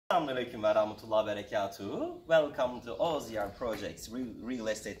Assalamualaikum warahmatullahi wabarakatuh. Welcome to OZR Projects Real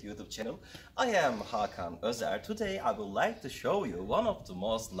Estate YouTube channel. I am Hakan Özer. Today I would like to show you one of the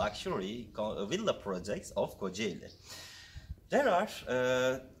most luxury villa projects of Kocaeli. There are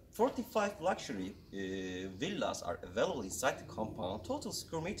 45 luxury villas are available inside the compound. Total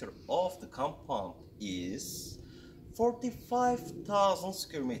square meter of the compound is 45,000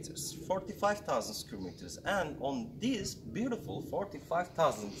 square meters. 45,000 square meters, and on this beautiful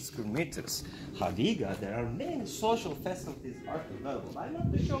 45,000 square meters Hadiga, there are many social facilities are available. I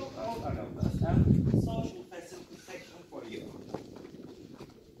want to show all around us and social facility section for you.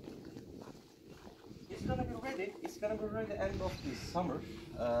 It's gonna be ready. It's gonna be ready end of this summer.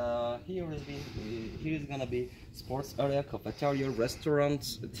 Here is gonna be sports area, cafeteria,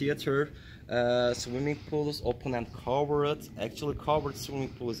 restaurant, theater, swimming pools, open and covered. Actually, covered swimming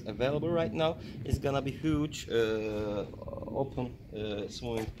pool is available right now. It's gonna be huge open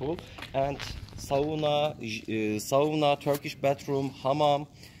swimming pool and sauna, Turkish bathroom, hamam.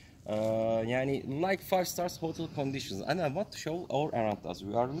 Like 5 stars hotel conditions. And I want to show all around us.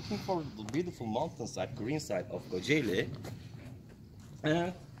 We are looking for the beautiful mountainside, green side of Kocaeli.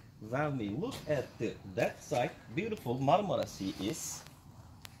 And when we look at that side, beautiful Marmara Sea is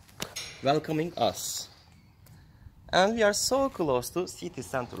welcoming us. And we are so close to city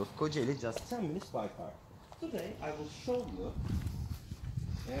center of Kocaeli, just 10 minutes by car. Today I will show you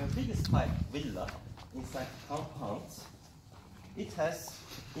biggest type villa inside compound. It has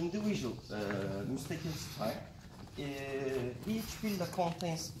individual müstakil style. Each villa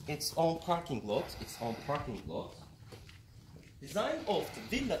contains its own parking lot. Design of the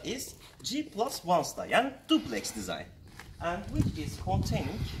villa is G+1 style, and duplex design, and which is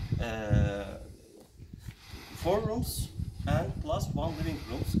containing 4 rooms and plus 1 living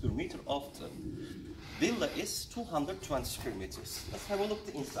room. Square meter of the villa is 220 square meters. Let's have a look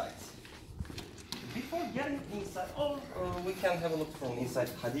at the inside. Before getting inside, or we can have a look from inside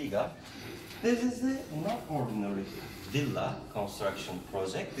Hadiga. This is the not ordinary villa construction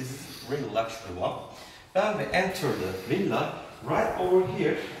project. This is really luxury one. When we enter the villa, right over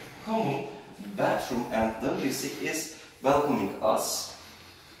here, common bathroom and WC is welcoming us.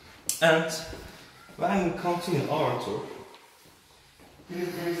 And when we continue our tour,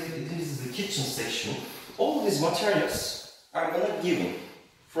 this is the kitchen section. All these materials are gonna given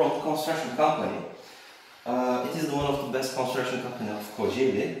from the construction company. It is one of the best construction company of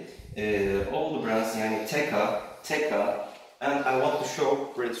Kocaeli. All the brands, Teka, and I want to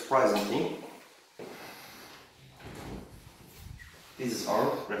show very surprising thing. This is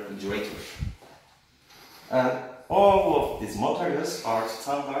our refrigerator. And all of these materials are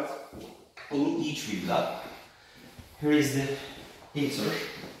standard in each villa. Here is the heater.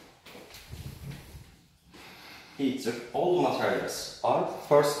 All the materials are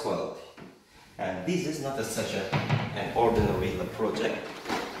first quality. And this is not such an ordinary villa project.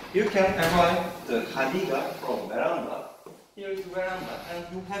 You can arrive the Hadiga from veranda. Here is the veranda, and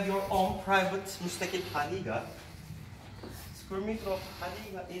you have your own private müstakil Hadiga. Square meter of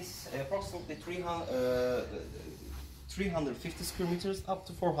Hadiga is approximately 350 square meters up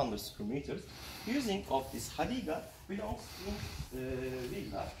to 400 square meters. Using of this Hadiga belongs in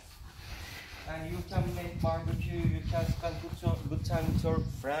villa. And you can make barbecue, you can spend good time with your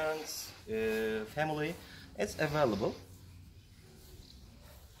friends, family. It's available.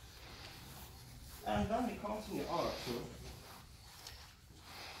 And then we continue our tour.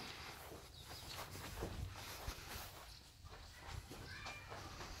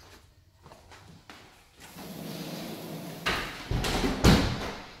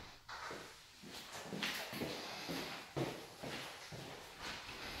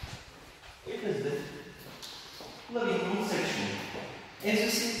 It is the living room section. As you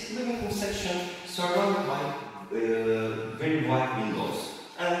see, living room section surrounded by very wide windows,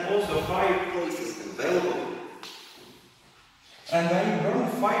 and also fireplaces available. And when you burn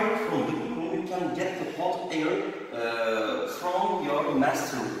fire from the living room, you can get the hot air from your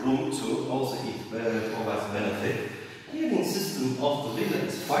master room too. Also, it provides benefit. Heating system of the villa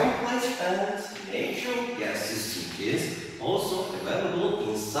is fireplace, and natural gas system is also available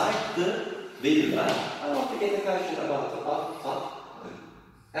inside the villa. I want to get attention about the hot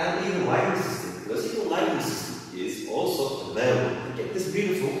and even lighting system, because even lighting system is also available. Get this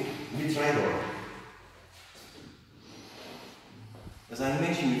beautiful vitradoor. As I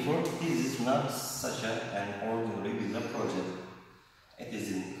mentioned before, this is not such an ordinary villa project. It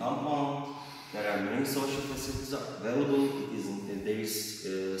is in compound. There are many social facilities available. There is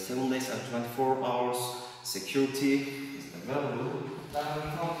 7 days and 24 hours. Security is available. When we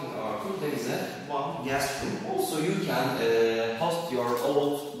come to our room, there is a one guest room. Also, you can host your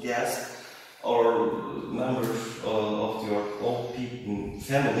old guests or members of your old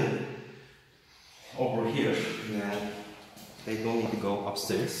family over here. Yeah. They don't need to go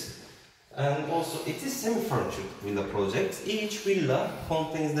upstairs. And also, it is semi-furnished villa project. Each villa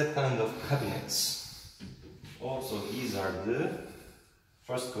contains that kind of cabinets. Also, these are the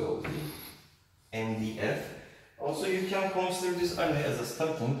first quality MDF. Also, you can consider this area as a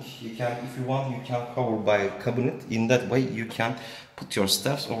starting. You can, if you want, you can cover by a cabinet. In that way, you can put your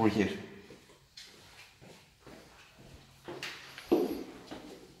stuffs over here.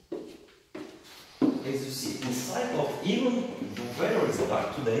 As you see, inside of, even the weather is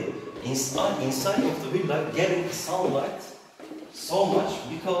dark today, inside of the villa getting sunlight so much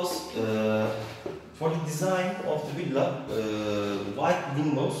because for the design of the villa, white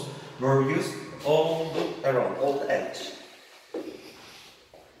windows were used all around, all the edge.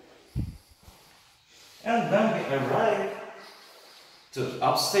 And when we arrive to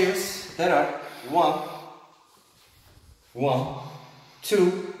upstairs, there are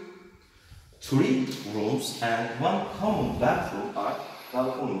three rooms and one common bathroom are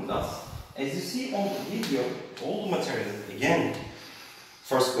welcoming us. As you see on the video, all the materials again.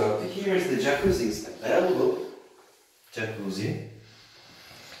 First quality, here is the jacuzzi is available. Jacuzzi.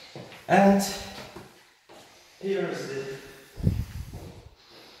 And here is the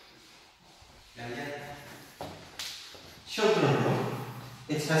children room.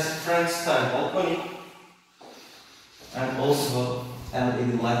 It has French style balcony and also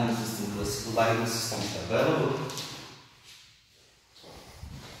LED lighting system, classical lighting system is available.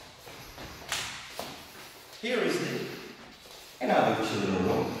 Here is another children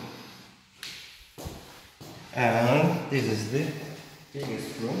room. And this is the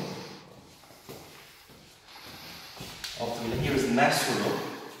biggest room. Here is the master room,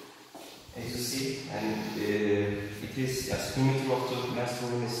 as you see, and it is, yes, the perimeter of the master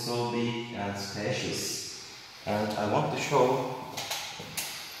room is so big and spacious. And I want to show,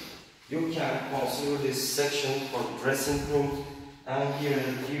 you can consider this section for dressing room, and here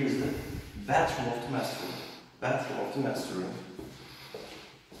is the bathroom of the master room. Bathroom of the master room.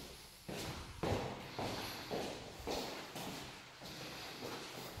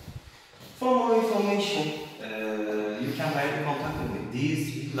 For more information, you can directly contact me.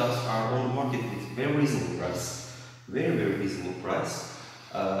 These villas are on the market with very reasonable price. Very reasonable price.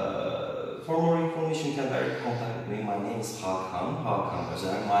 For more information, you can directly contact me. My name is Hakan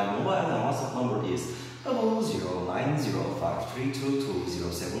Özer. My mobile and WhatsApp number is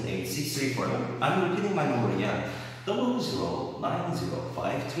 00905322078634. I'm repeating my number again.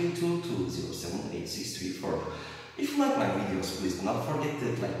 00905322078634. If you like my videos, please do not forget to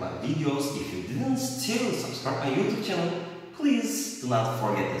like my videos. If you didn't still subscribe my YouTube channel, please do not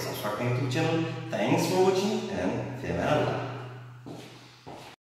forget to subscribe my YouTube channel. Thanks for watching and Fela.